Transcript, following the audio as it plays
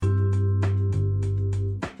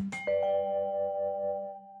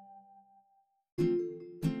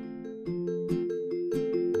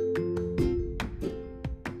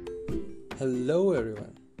Hello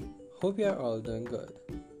everyone. Hope you are all doing good.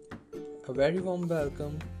 A very warm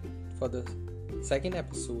welcome for the second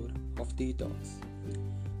episode of Detox.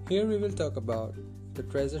 Here we will talk about the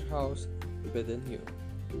treasure house within you.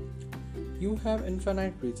 You have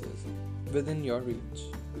infinite riches within your reach.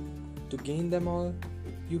 To gain them all,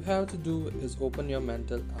 you have to do is open your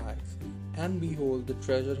mental eyes and behold the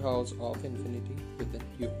treasure house of infinity within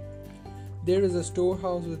you. There is a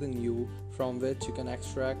storehouse within you from which you can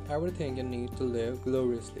extract everything you need to live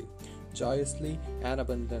gloriously, joyously, and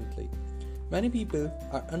abundantly. Many people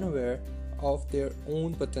are unaware of their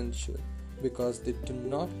own potential because they do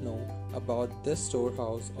not know about this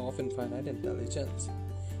storehouse of infinite intelligence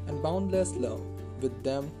and boundless love with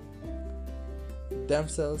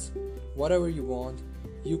themselves. Whatever you want,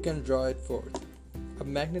 you can draw it forth. A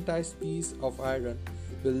magnetized piece of iron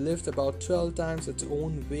will lift about 12 times its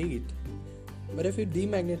own weight. But if you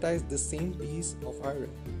demagnetize the same piece of iron,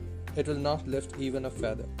 it will not lift even a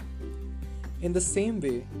feather. In the same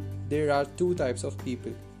way, there are two types of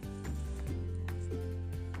people.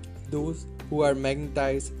 Those who are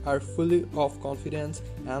magnetized are full of confidence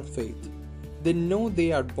and faith. They know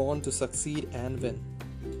they are born to succeed and win.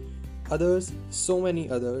 Others, so many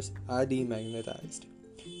others, are demagnetized.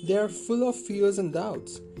 They are full of fears and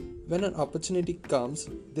doubts. When an opportunity comes,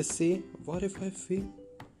 they say, "What if I fail?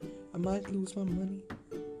 I might lose my money.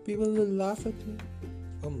 People will laugh at me."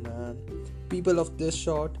 Oh man, people of this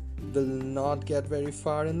sort will not get very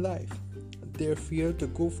far in life. Their fear to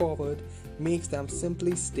go forward makes them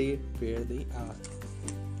simply stay where they are.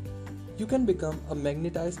 You can become a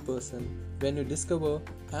magnetized person when you discover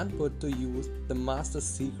and put to use the master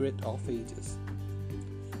secret of ages.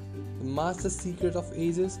 The master secret of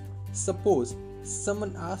ages? Suppose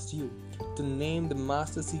someone asked you to name the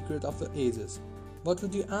master secret of the ages. What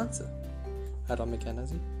would you answer? Atomic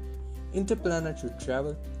energy? Interplanetary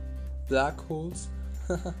travel? Black holes?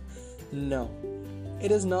 No,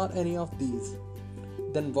 it is not any of these.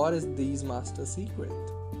 Then what is these master secret?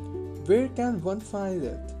 Where can one find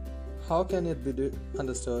it? How can it be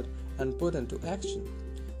understood and put into action?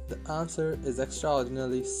 The answer is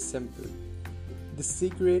extraordinarily simple. The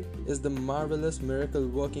secret is the marvelous miracle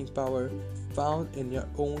working power found in your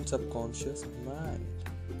own subconscious mind.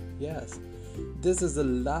 Yes, this is the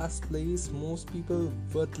last place most people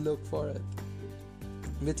would look for it,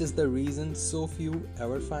 which is the reason so few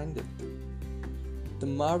ever find it. The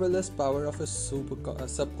marvelous power of a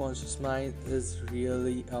subconscious mind is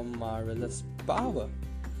really a marvelous power,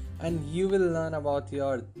 and you will learn about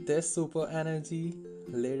this super energy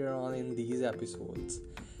later on in these episodes.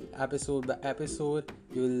 Episode by episode,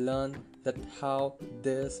 you will learn that how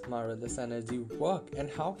this marvelous energy works and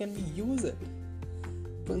how can we use it.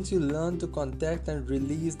 Once you learn to contact and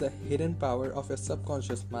release the hidden power of your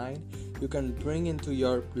subconscious mind, you can bring into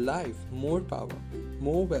your life more power,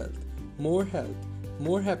 more wealth, more health,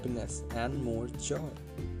 more happiness, and more joy.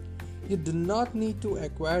 You do not need to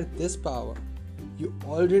acquire this power. You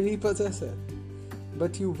already possess it.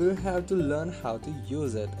 But you will have to learn how to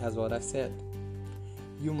use it, as what I said.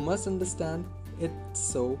 You must understand it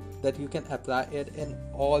so that you can apply it in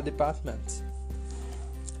all departments.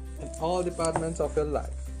 In all departments of your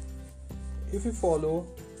life. If you follow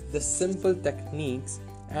the simple techniques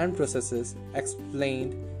and processes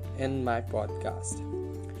explained in my podcast,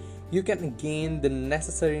 you can gain the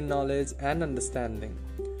necessary knowledge and understanding.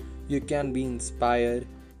 You can be inspired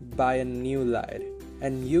by a new light,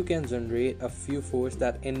 and you can generate a few force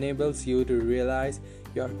that enables you to realize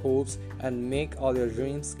your hopes and make all your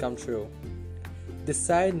dreams come true.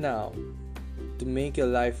 Decide now to make your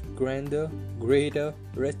life grander, greater,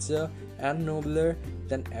 richer, and nobler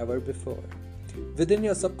than ever before. Within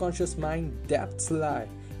your subconscious mind, depths lie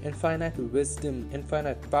infinite wisdom,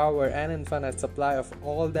 infinite power, and infinite supply of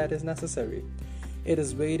all that is necessary. It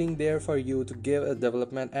is waiting there for you to give a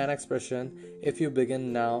development and expression if you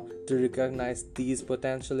begin now to recognize these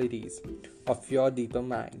potentialities of your deeper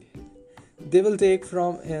mind. They will take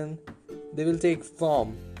form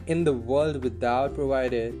in the world without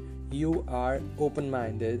provided you are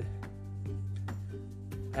open-minded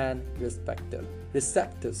and receptive.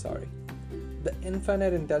 The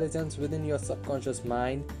infinite intelligence within your subconscious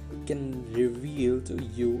mind can reveal to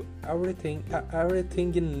you everything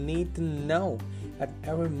you need to know at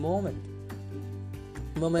every moment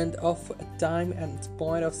of time and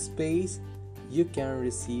point of space. You can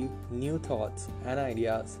receive new thoughts and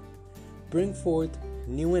ideas, bring forth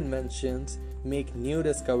new inventions, make new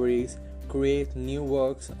discoveries, create new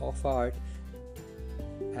works of art,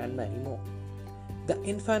 and many more. The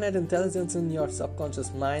infinite intelligence in your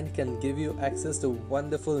subconscious mind can give you access to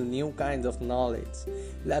wonderful new kinds of knowledge.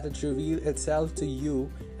 Let it reveal itself to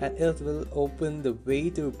you, and it will open the way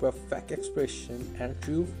to perfect expression and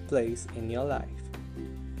true place in your life.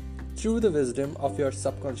 Through the wisdom of your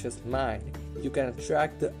subconscious mind, you can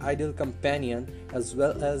attract the ideal companion as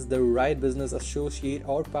well as the right business associate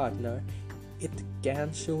or partner. It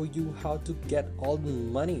can show you how to get all the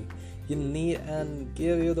money you need and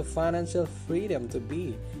give you the financial freedom to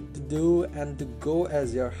be, to do, and to go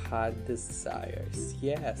as your heart desires.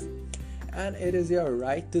 Yes, and it is your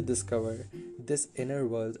right to discover this inner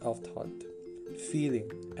world of thought,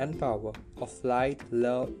 feeling, and power of light,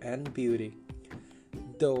 love, and beauty.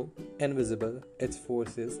 Though invisible, its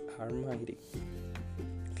forces are mighty.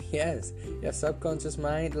 Yes, your subconscious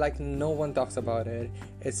mind, like no one talks about it,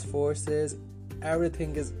 its forces,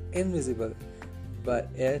 everything is invisible, but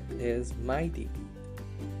it is mighty.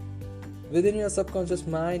 Within your subconscious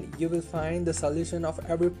mind, you will find the solution of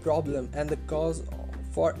every problem and the cause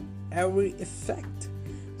for every effect.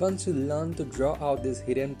 Once you learn to draw out these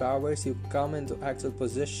hidden powers, you come into actual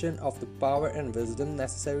possession of the power and wisdom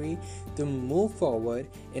necessary to move forward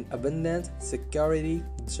in abundance, security,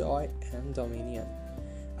 joy, and dominion.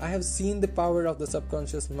 I have seen the power of the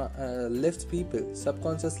subconscious lift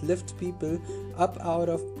people up out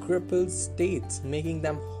of crippled states, making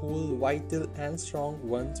them whole, vital, and strong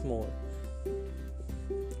once more.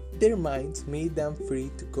 Their minds made them free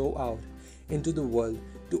to go out into the world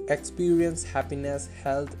to experience happiness,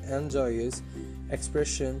 health, and joyous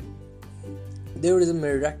expression. There is a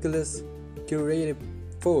miraculous curative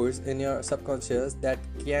force in your subconscious that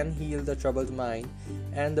can heal the troubled mind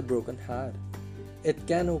and the broken heart. It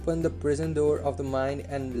can open the prison door of the mind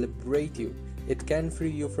and liberate you. It can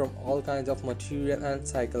free you from all kinds of material and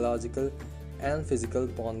psychological and physical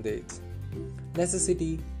bondage.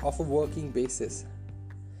 Necessity of a working basis.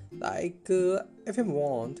 If you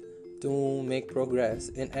want to make progress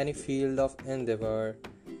in any field of endeavor,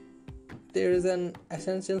 there is an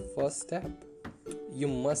essential first step. You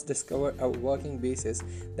must discover a working basis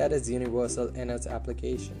that is universal in its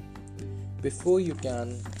application. Before you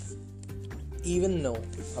can even know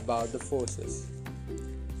about the forces,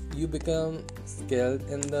 you become skilled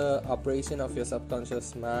in the operation of your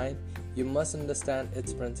subconscious mind. You must understand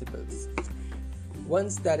its principles.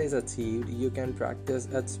 Once that is achieved, you can practice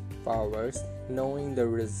its powers, knowing the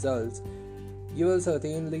results you will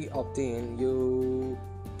certainly obtain. You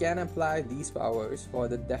can apply these powers for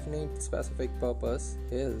the definite specific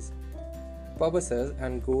purposes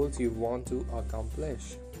and goals you want to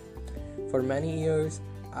accomplish. For many years,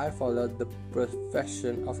 I followed the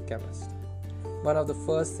profession of chemist. One of the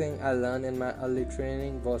first things I learned in my early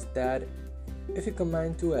training was that if you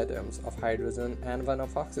combine two atoms of hydrogen and one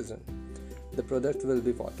of oxygen, the product will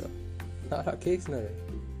be water. Not occasionally,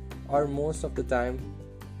 or most of the time,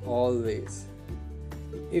 always.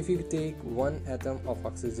 If you take one atom of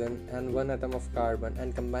oxygen and one atom of carbon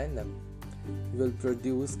and combine them, you will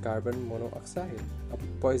produce carbon monoxide, a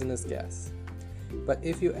poisonous gas. But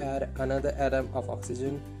if you add another atom of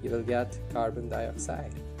oxygen, you will get carbon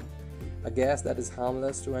dioxide, a gas that is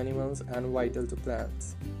harmless to animals and vital to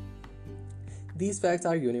plants. These facts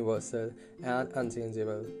are universal and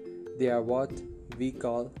unchangeable. They are what we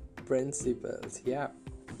call principles.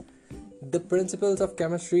 The principles of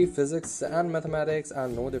chemistry, physics, and mathematics are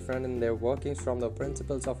no different in their workings from the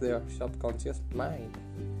principles of their subconscious mind.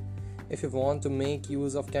 If you want to make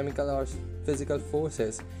use of chemical or physical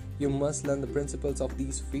forces, you must learn the principles of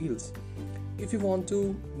these fields. If you want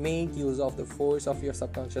to make use of the force of your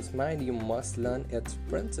subconscious mind, you must learn its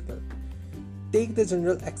principle. Take the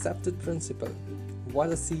general accepted principle.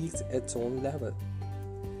 Water seeks its own level.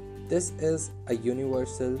 This is a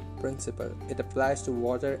universal principle. It applies to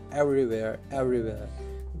water everywhere,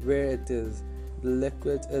 where it is. The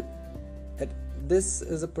liquid, this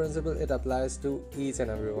is a principle. It applies to each and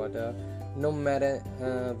every water, no matter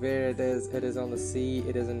where it is on the sea,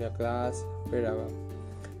 it is in your glass, wherever,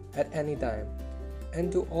 at any time, and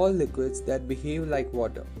to all liquids that behave like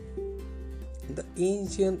water. The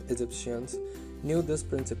ancient Egyptians knew this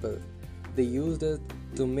principle. They used it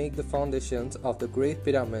to make the foundations of the great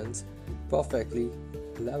pyramids perfectly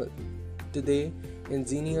level. Today,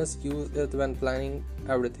 engineers use it when planning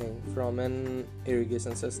everything from an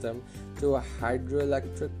irrigation system to a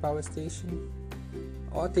hydroelectric power station.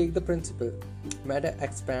 Or take the principle, matter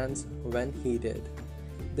expands when heated.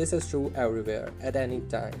 This is true everywhere, at any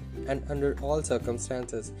time, and under all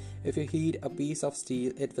circumstances. If you heat a piece of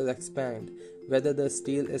steel, it will expand, whether the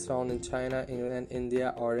steel is found in China, England,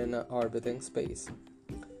 India, or in an orbiting space.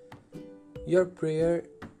 Your prayer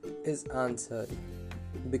is answered.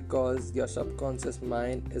 Because your subconscious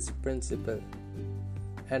mind is principle.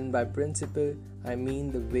 And by principle, I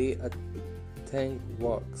mean the way a thing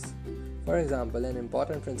works. For example, an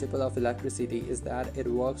important principle of electricity is that it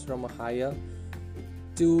works from a higher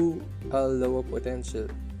to a lower potential.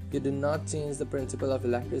 You do not change the principle of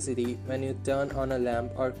electricity when you turn on a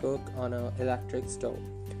lamp or cook on an electric stove.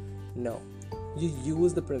 No, you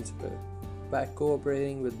use the principle by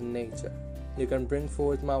cooperating with nature. You can bring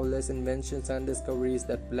forth marvelous inventions and discoveries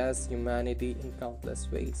that bless humanity in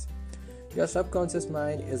countless ways. Your subconscious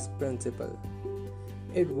mind is principle.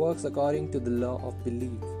 It works according to the law of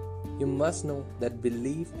belief. You must know that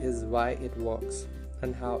belief is why it works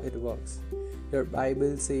and how it works. Your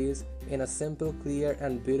Bible says in a simple, clear,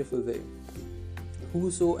 and beautiful way,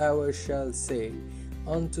 "Whosoever shall say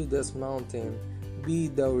unto this mountain, Be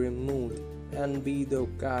thou removed, and be thou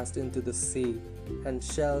cast into the sea, and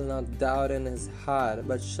shall not doubt in his heart,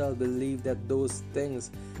 but shall believe that those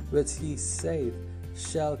things which he saith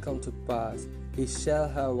shall come to pass, he shall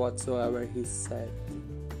have whatsoever he saith."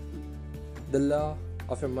 The law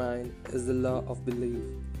of your mind is the law of belief.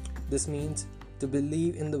 This means to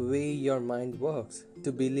believe in the way your mind works,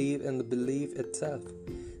 to believe in the belief itself.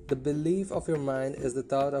 The belief of your mind is the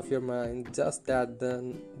thought of your mind, just that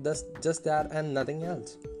and nothing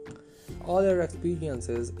else. All your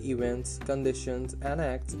experiences, events, conditions, and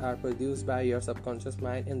acts are produced by your subconscious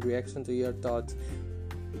mind in reaction to your thoughts.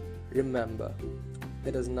 Remember,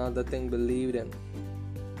 it is not the thing believed in,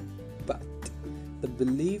 but the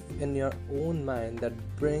belief in your own mind that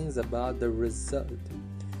brings about the result.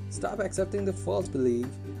 Stop accepting the false beliefs,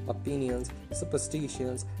 opinions,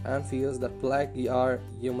 superstitions, and fears that plague your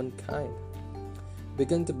humankind.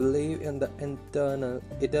 Begin to believe in the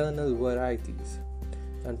eternal varieties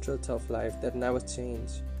and truths of life that never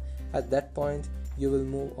change. At that point, you will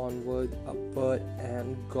move onward, upward,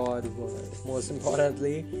 and Godward. Most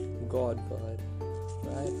importantly, Godward.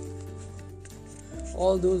 Right?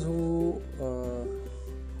 All those who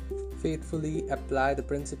faithfully apply the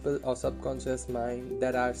principle of subconscious mind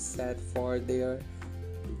that are set for their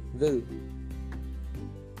will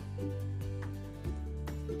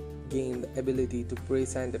gain the ability to pray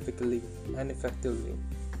scientifically and effectively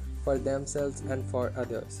for themselves and for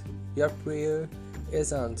others. Your prayer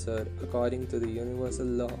is answered according to the universal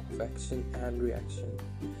law of action and reaction.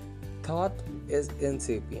 Thought is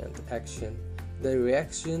incipient action. The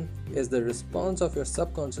reaction is the response of your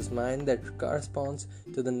subconscious mind that corresponds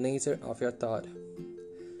to the nature of your thought.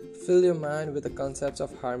 Fill your mind with the concepts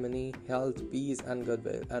of harmony, health, peace, and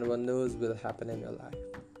goodwill, and wonders will happen in your life.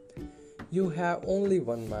 You have only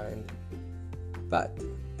one mind, but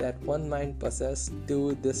that one mind possesses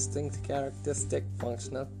two distinct characteristic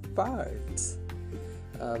functional parts.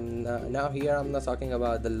 Now here I'm not talking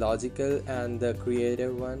about the logical and the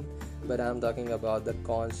creative one, but I'm talking about the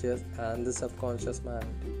conscious and the subconscious mind.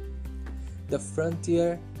 The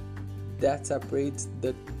frontier that separates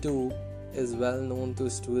the two is well known to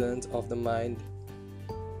students of the mind.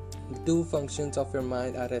 The two functions of your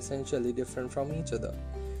mind are essentially different from each other.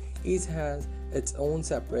 Each has its own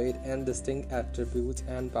separate and distinct attributes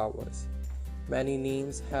and powers. Many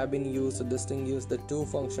names have been used to distinguish the two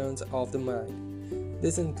functions of the mind.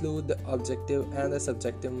 This include the objective and the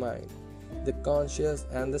subjective mind, the conscious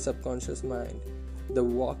and the subconscious mind, the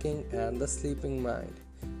waking and the sleeping mind,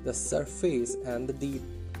 the surface and the deep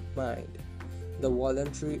mind, the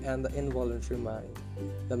voluntary and the involuntary mind,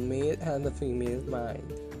 the male and the female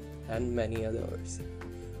mind, and many others.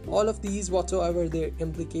 All of these, whatsoever their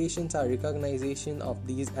implications, are recognition of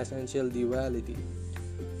these essential duality.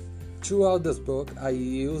 Throughout this book, I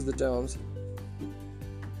use the terms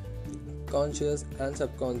conscious and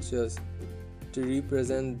subconscious to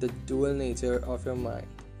represent the dual nature of your mind.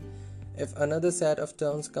 If another set of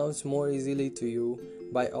terms comes more easily to you,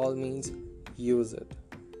 by all means use it.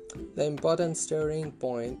 The important starting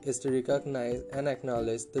point is to recognize and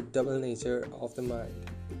acknowledge the double nature of the mind.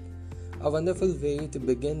 A wonderful way to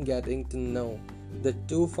begin getting to know the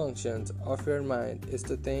two functions of your mind is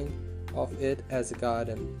to think of it as a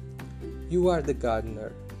garden. You are the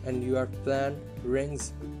gardener, and you are planting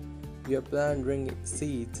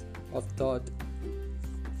seeds of thought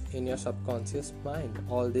in your subconscious mind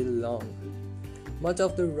all day long. Much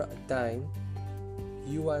of the time,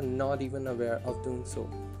 you are not even aware of doing so,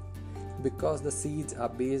 because the seeds are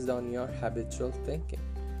based on your habitual thinking.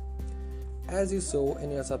 As you sow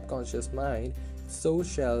in your subconscious mind, so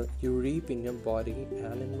shall you reap in your body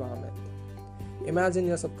and environment. Imagine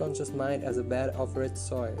your subconscious mind as a bed of rich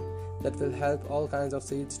soil that will help all kinds of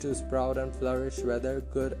seeds to sprout and flourish, whether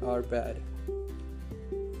good or bad.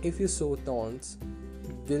 If you sow thorns,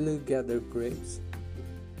 will you gather grapes?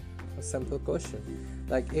 A simple question.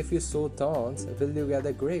 Like, if you sow thorns, will you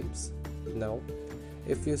gather grapes? No.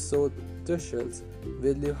 If you sow thistles,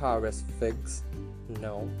 will you harvest figs?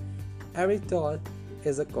 No. Every thought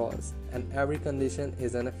is a cause, and every condition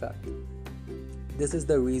is an effect. This is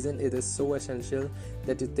the reason it is so essential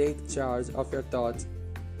that you take charge of your thoughts.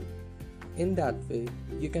 In that way,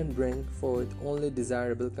 you can bring forth only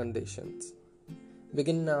desirable conditions.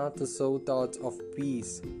 Begin now to sow thoughts of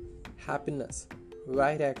peace, happiness,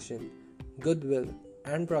 right action, goodwill,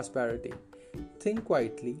 and prosperity. Think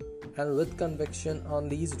quietly and with conviction on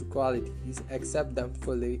these qualities, accept them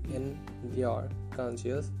fully in your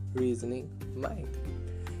conscious reasoning mind.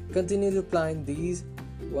 Continue to plant these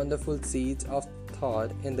wonderful seeds of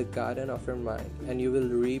thought in the garden of your mind, and you will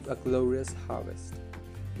reap a glorious harvest.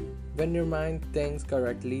 When your mind thinks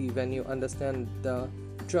correctly, when you understand the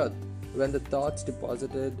truth, when the thoughts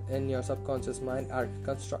deposited in your subconscious mind are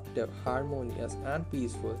constructive, harmonious, and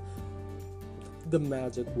peaceful, the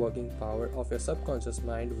magic working power of your subconscious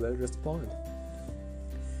mind will respond.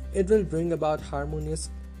 It will bring about harmonious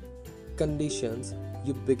conditions.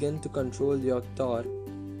 You begin to control your thought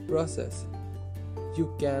process.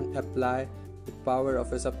 You can apply the power of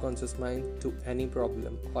your subconscious mind to any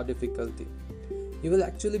problem or difficulty. You will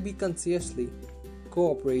actually be consciously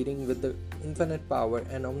cooperating with the infinite power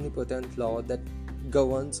and omnipotent law that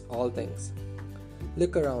governs all things.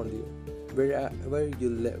 Look around you, wherever you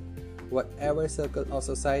live, whatever circle of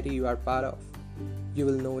society you are part of. You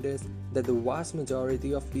will notice that the vast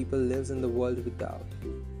majority of people lives in the world without.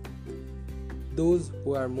 Those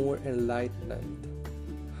who are more enlightened,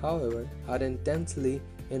 however, are intensely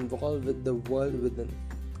involved with the world within.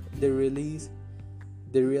 They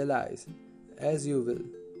realize, as you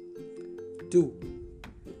will, too,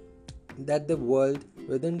 that the world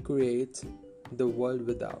within creates the world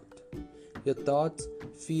without. Your thoughts,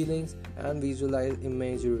 feelings, and visualized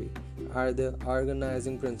imagery are the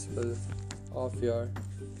organizing principles of your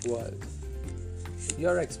world.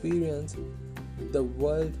 Your experience, the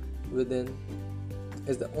world within,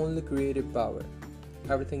 is the only creative power.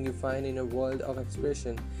 Everything you find in a world of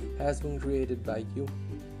expression has been created by you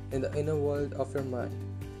in the inner world of your mind,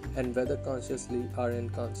 and whether consciously or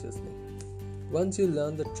unconsciously. Once you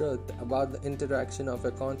learn the truth about the interaction of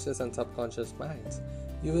your conscious and subconscious minds,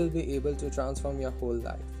 you will be able to transform your whole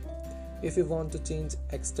life. If you want to change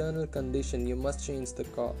external condition, you must change the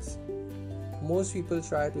cause. Most people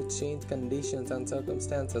try to change conditions and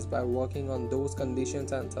circumstances by working on those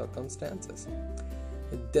conditions and circumstances.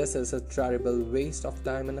 This is a terrible waste of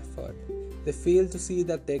time and effort. They fail to see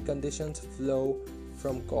that their conditions flow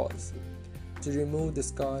from cause. To remove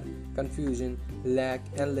discord, confusion, lack,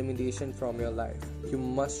 and limitation from your life, you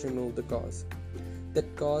must remove the cause.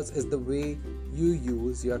 That cause is the way you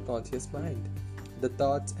use your conscious mind, the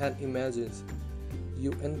thoughts and images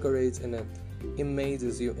you encourage in it,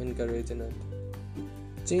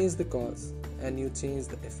 Change the cause, and you change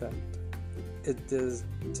the effect. It is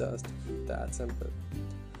just that simple.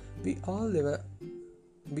 We all live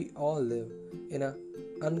in an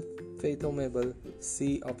unfathomable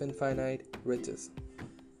sea of infinite riches.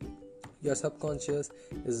 Your subconscious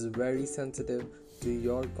is very sensitive to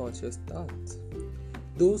your conscious thoughts.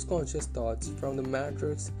 Those conscious thoughts from the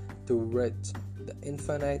matrix to which the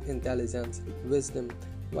infinite intelligence, wisdom,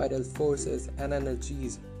 vital forces, and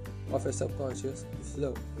energies of your subconscious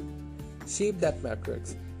flow. Shape that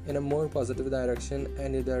matrix in a more positive direction,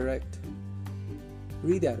 and you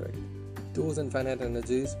redirect those infinite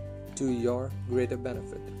energies to your greater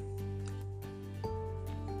benefit.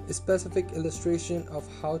 A specific illustration of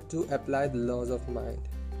how to apply the laws of mind.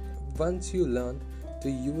 Once you learn to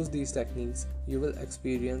use these techniques, you will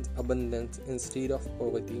experience abundance instead of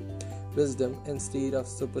poverty, wisdom instead of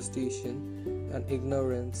superstition and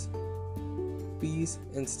ignorance, peace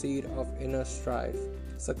instead of inner strife,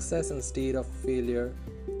 success instead of failure,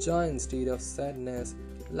 joy instead of sadness,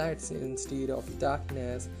 light instead of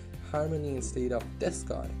darkness, harmony instead of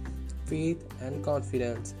discord, faith and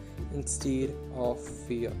confidence instead of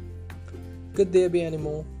fear. Could there be any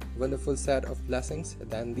more wonderful set of blessings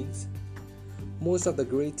than these? Most of the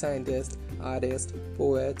great scientists, artists,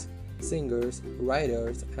 poets, singers,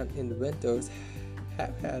 writers, and inventors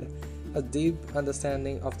have had a deep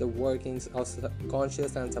understanding of the workings of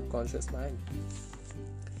conscious and subconscious mind.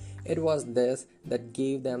 It was this that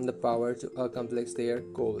gave them the power to accomplish their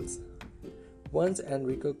goals. Once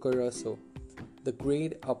Enrico Caruso, the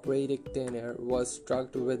great operatic tenor, was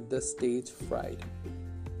struck with the stage fright,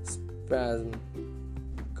 spasm,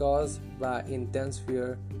 caused by intense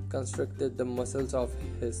fear, constricted the muscles of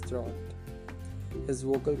his throat. His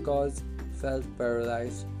vocal cords felt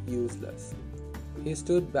paralyzed, useless. He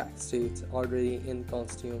stood backstage, already in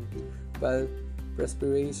costume, while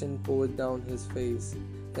Perspiration poured down his face.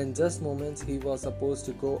 In just moments, he was supposed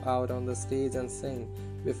to go out on the stage and sing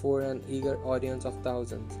before an eager audience of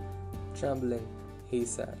thousands. Trembling, he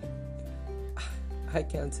said, I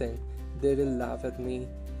can't sing. They will laugh at me.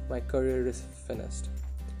 My career is finished.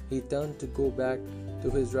 He turned to go back to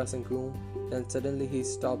his dressing room. Then suddenly he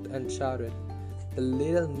stopped and shouted, The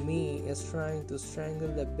little me is trying to strangle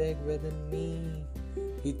the big within me.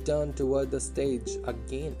 He turned toward the stage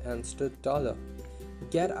again and stood taller.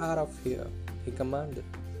 Get out of here, he commanded,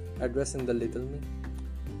 addressing the little me.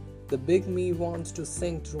 The big me wants to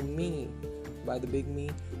sing through me. By the big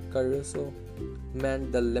me, Caruso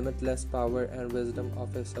meant the limitless power and wisdom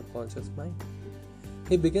of his subconscious mind.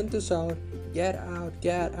 He began to shout, Get out,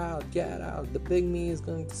 get out, get out. The big me is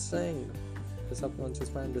going to sing. The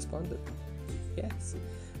subconscious mind responded, Yes,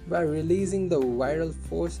 by releasing the vital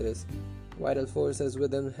forces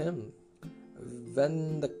within him.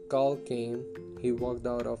 When the call came, he walked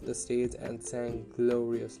out of the stage and sang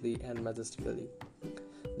gloriously and majestically.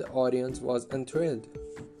 The audience was enthralled.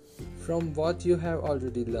 From what you have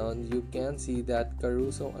already learned, you can see that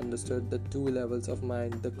Caruso understood the two levels of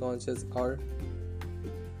mind, the conscious or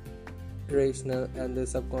rational and the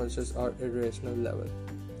subconscious or irrational level.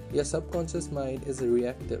 Your subconscious mind is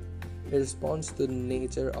reactive. It responds to the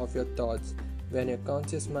nature of your thoughts. When your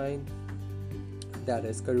conscious mind, that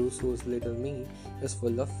is Caruso's little me, is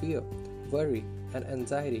full of fear, worry, and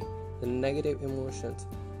anxiety, the negative emotions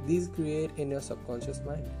these create in your subconscious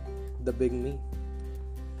mind, the big me,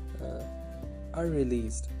 are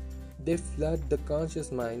released. They flood the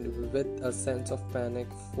conscious mind with a sense of panic,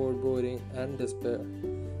 foreboding, and despair.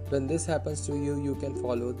 When this happens to you, you can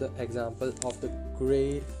follow the example of the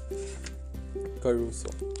great Caruso.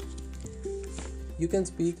 You can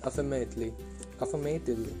speak affirmatively,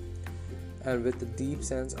 and with a deep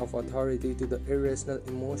sense of authority to the irrational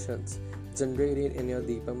emotions generated in your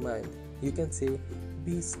deeper mind. You can say,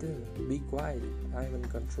 Be still, be quiet, I am in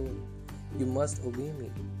control. You must obey me,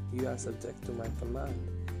 you are subject to my command.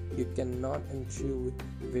 You cannot intrude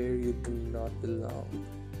where you do not belong.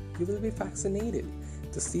 You will be fascinated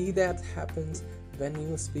to see that happens when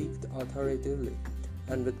you speak authoritatively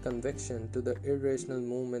and with conviction to the irrational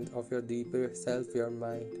movement of your deeper self, your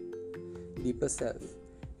mind. Deeper self.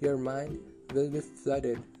 Your mind will be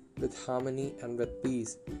flooded with harmony and with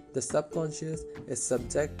peace. The subconscious is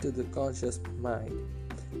subject to the conscious mind.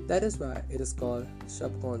 That is why it is called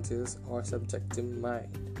subconscious or subjective mind.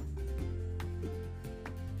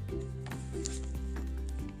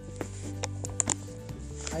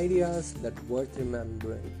 Ideas that worth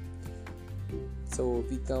remembering. So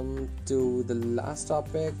we come to the last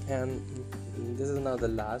topic, and this is not the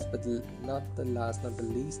last, but not the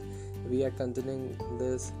least. We are continuing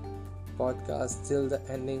this podcast till the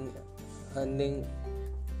ending, and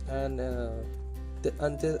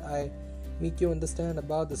until I make you understand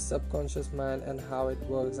about the subconscious mind and how it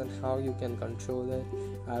works and how you can control it,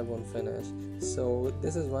 I won't finish. So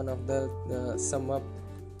this is one of the sum up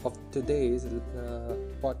of today's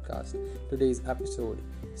podcast, today's episode.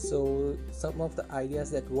 So some of the ideas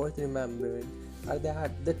that worth remembering are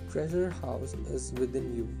that the treasure house is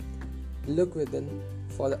within you. Look within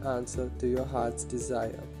for the answer to your heart's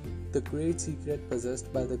desire. The great secret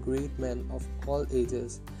possessed by the great men of all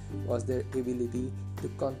ages was their ability to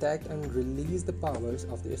contact and release the powers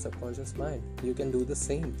of their subconscious mind. You can do the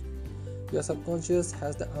same. Your subconscious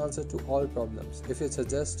has the answer to all problems. If you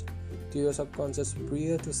suggest to your subconscious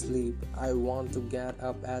prior to sleep, I want to get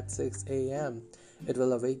up at 6 a.m., it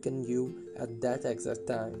will awaken you at that exact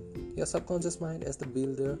time. Your subconscious mind is the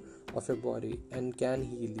builder of your body and can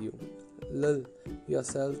heal you. Lull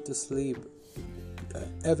yourself to sleep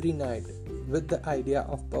every night with the idea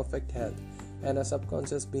of perfect health, and a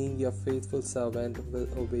subconscious being your faithful servant will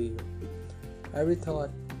obey you. Every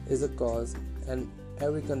thought is a cause and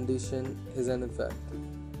every condition is an effect.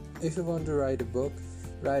 If you want to write a book,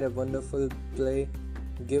 write a wonderful play,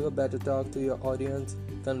 give a better talk to your audience,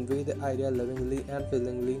 convey the idea lovingly and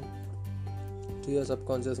feelingly to your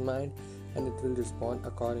subconscious mind, and it will respond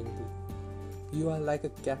accordingly. You are like a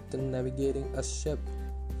captain navigating a ship.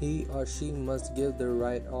 He or she must give the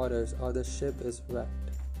right orders or the ship is wrecked.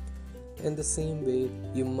 In the same way,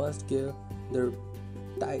 you must give the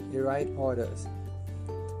right orders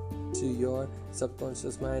to your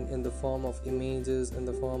subconscious mind in the form of images, in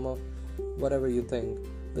the form of whatever you think,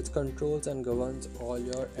 which controls and governs all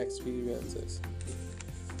your experiences.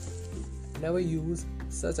 Never use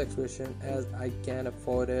such expression as I can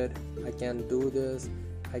afford it, I can do this,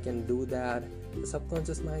 I can do that. The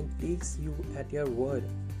subconscious mind takes you at your word.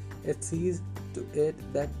 It sees to it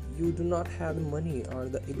that you do not have the money or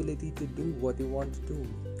the ability to do what you want to do.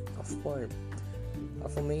 Affirm.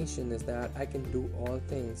 Affirmation is that I can do all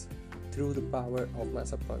things through the power of my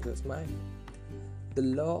subconscious mind. The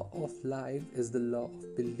law of life is the law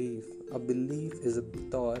of belief. A belief is a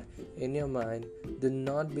thought in your mind. Do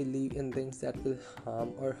not believe in things that will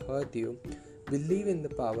harm or hurt you. Believe in the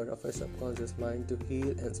power of your subconscious mind to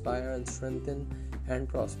heal, inspire, and strengthen and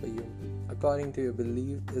prosper you. According to your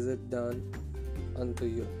belief, is it done unto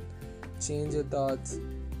you. Change your thoughts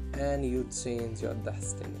and you change your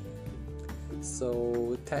destiny.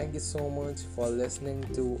 So, thank you so much for listening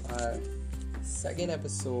to our second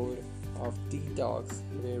episode of Detox,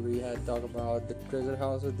 where we had talked about the treasure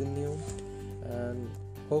house of the new, and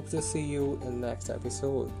hope to see you in next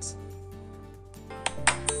episodes.